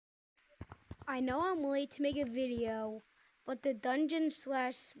I know I'm late to make a video, but the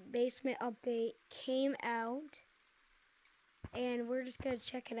dungeon/basement update came out, and we're just gonna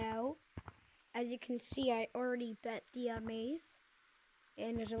check it out. As you can see, I already bet the maze,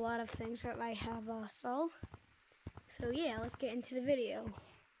 and there's a lot of things that I have also. So yeah, let's get into the video.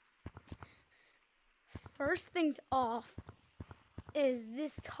 First things off is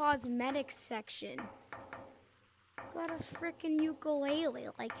this cosmetics section. Got a freaking ukulele,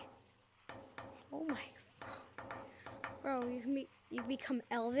 like, oh my, bro, you become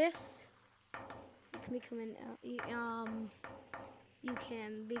Elvis. You can become you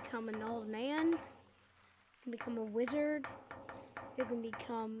can become an old man. You can become a wizard. You can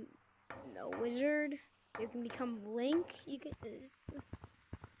become a wizard. You can become Link. You can,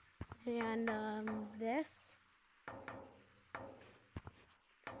 and this.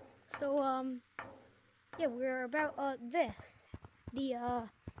 So yeah, we're about this, the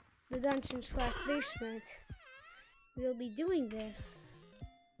dungeon/basement. We'll be doing this,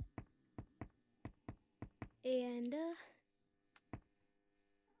 and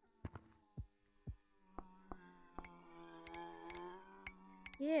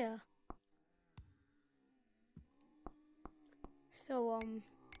yeah. So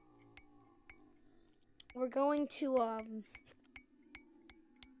we're going to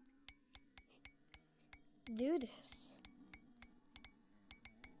do this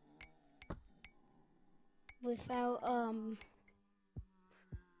without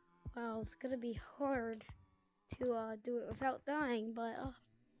well, it's gonna be hard to do it without dying, but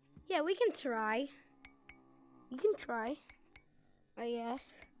yeah, we can try. You can try, I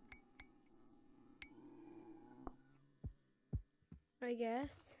guess.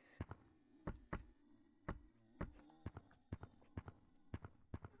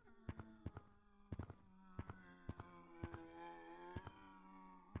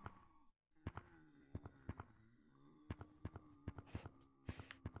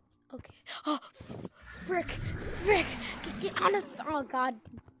 Okay. Oh, frick. Get on a, oh God,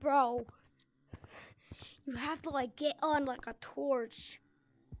 bro. You have to like get on like a torch.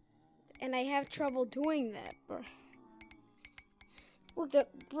 And I have trouble doing that, bro. Look,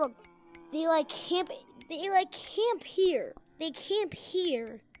 bro, they camp here. They camp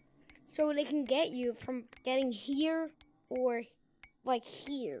here. So they can get you from getting here or like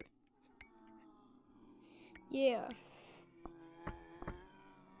here. Yeah.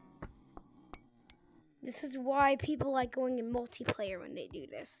 This is why people like going in multiplayer when they do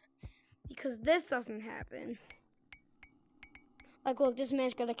this. Because this doesn't happen. Like, look, this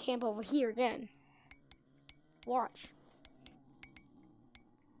man's gonna camp over here again. Watch.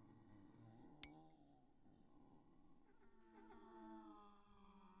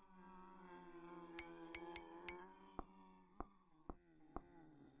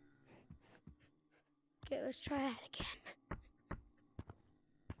 Okay, let's try that again.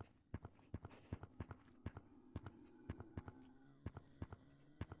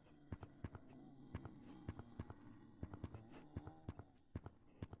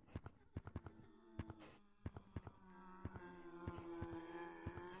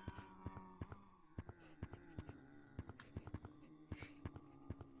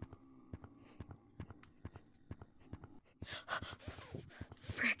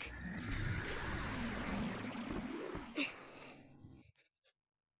 Frick.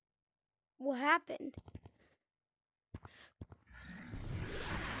 What happened?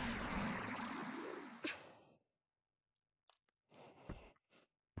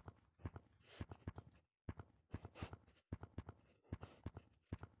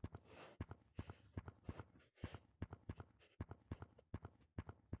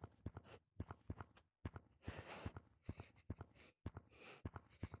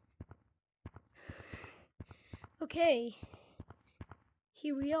 Okay,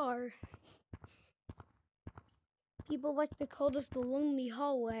 here we are. People like to call this the lonely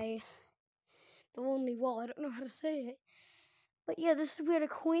hallway. The lonely wall, I don't know how to say it. But yeah, this is where the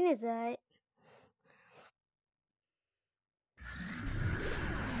coin is at.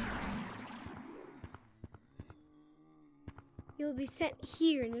 You'll be sent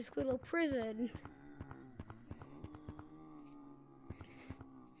here in this little prison.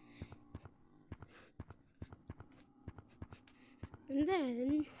 And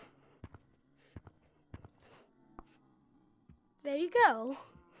then, there you go.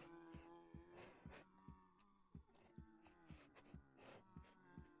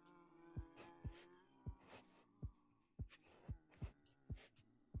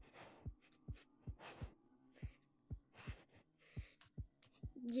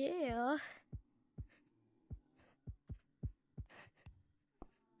 Yeah.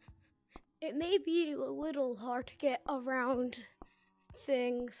 it may be a little hard to get around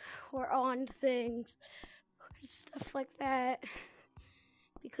things or on things, stuff like that,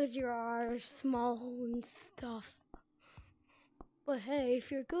 because you are small and stuff. But hey,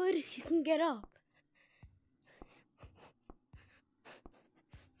 if you're good, you can get up.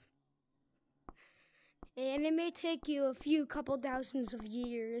 And it may take you a couple thousands of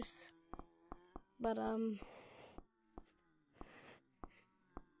years. But,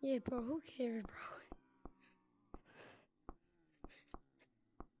 yeah, bro, who cares, bro?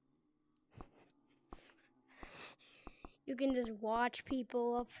 You can just watch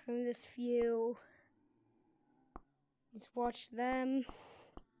people up from this view. Just watch them.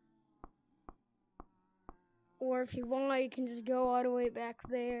 Or if you want, you can just go all the way back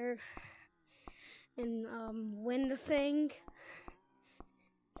there and win the thing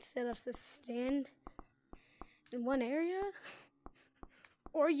instead of just stand in one area.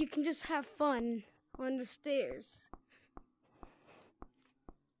 Or you can just have fun on the stairs.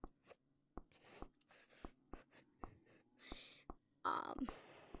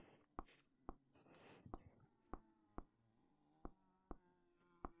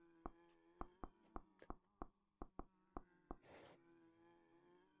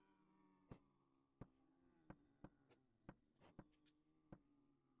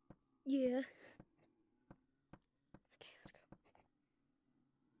 Yeah. Okay, let's go.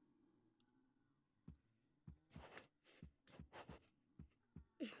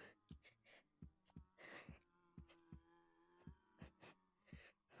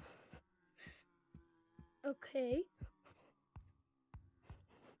 Okay.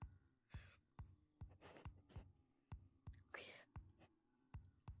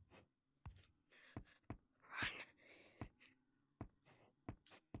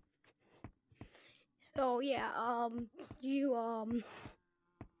 So yeah,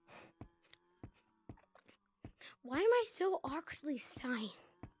 why am I so awkwardly silent?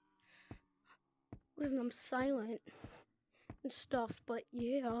 Listen, I'm silent and stuff, but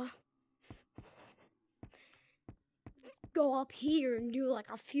yeah. Go up here and do like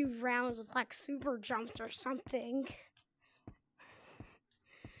a few rounds of like super jumps or something.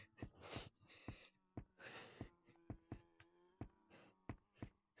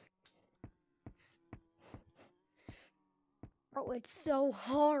 Oh, it's so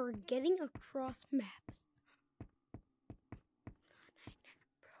hard getting across maps.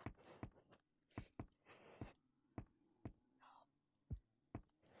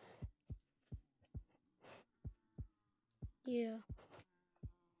 Yeah.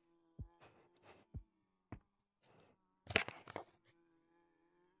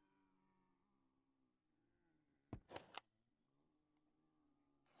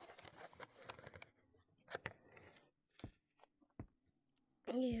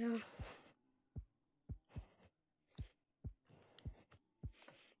 Yeah.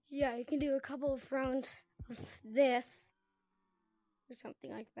 Yeah, you can do a couple of rounds of this or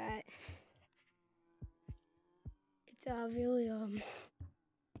something like that. It's really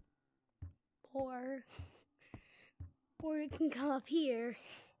or you can come up here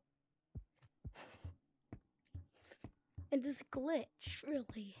and just glitch,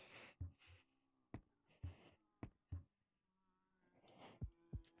 really.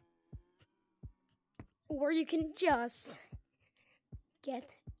 Or you can just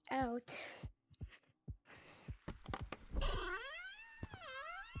get out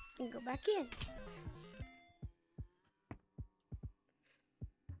and go back in.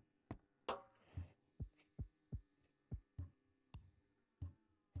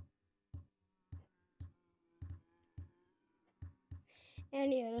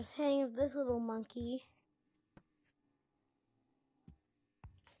 And yeah, just hang with this little monkey.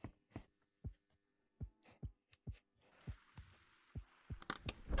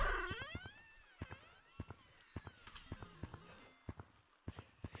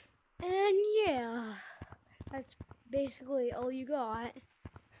 And yeah, that's basically all you got,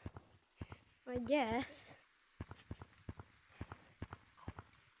 I guess.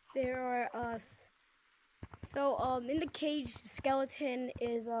 There are us. So in the cage, skeleton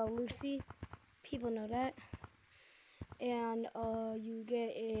is Lucy. People know that. And you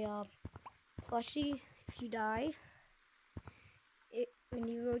get a plushie if you die. When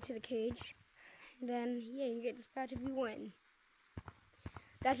you go to the cage. And then yeah, you get dispatched if you win.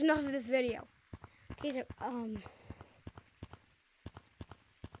 That's enough of this video. Okay, so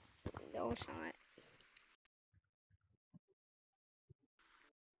no, it's not.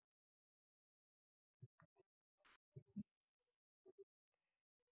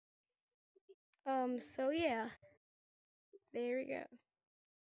 So yeah, there we go.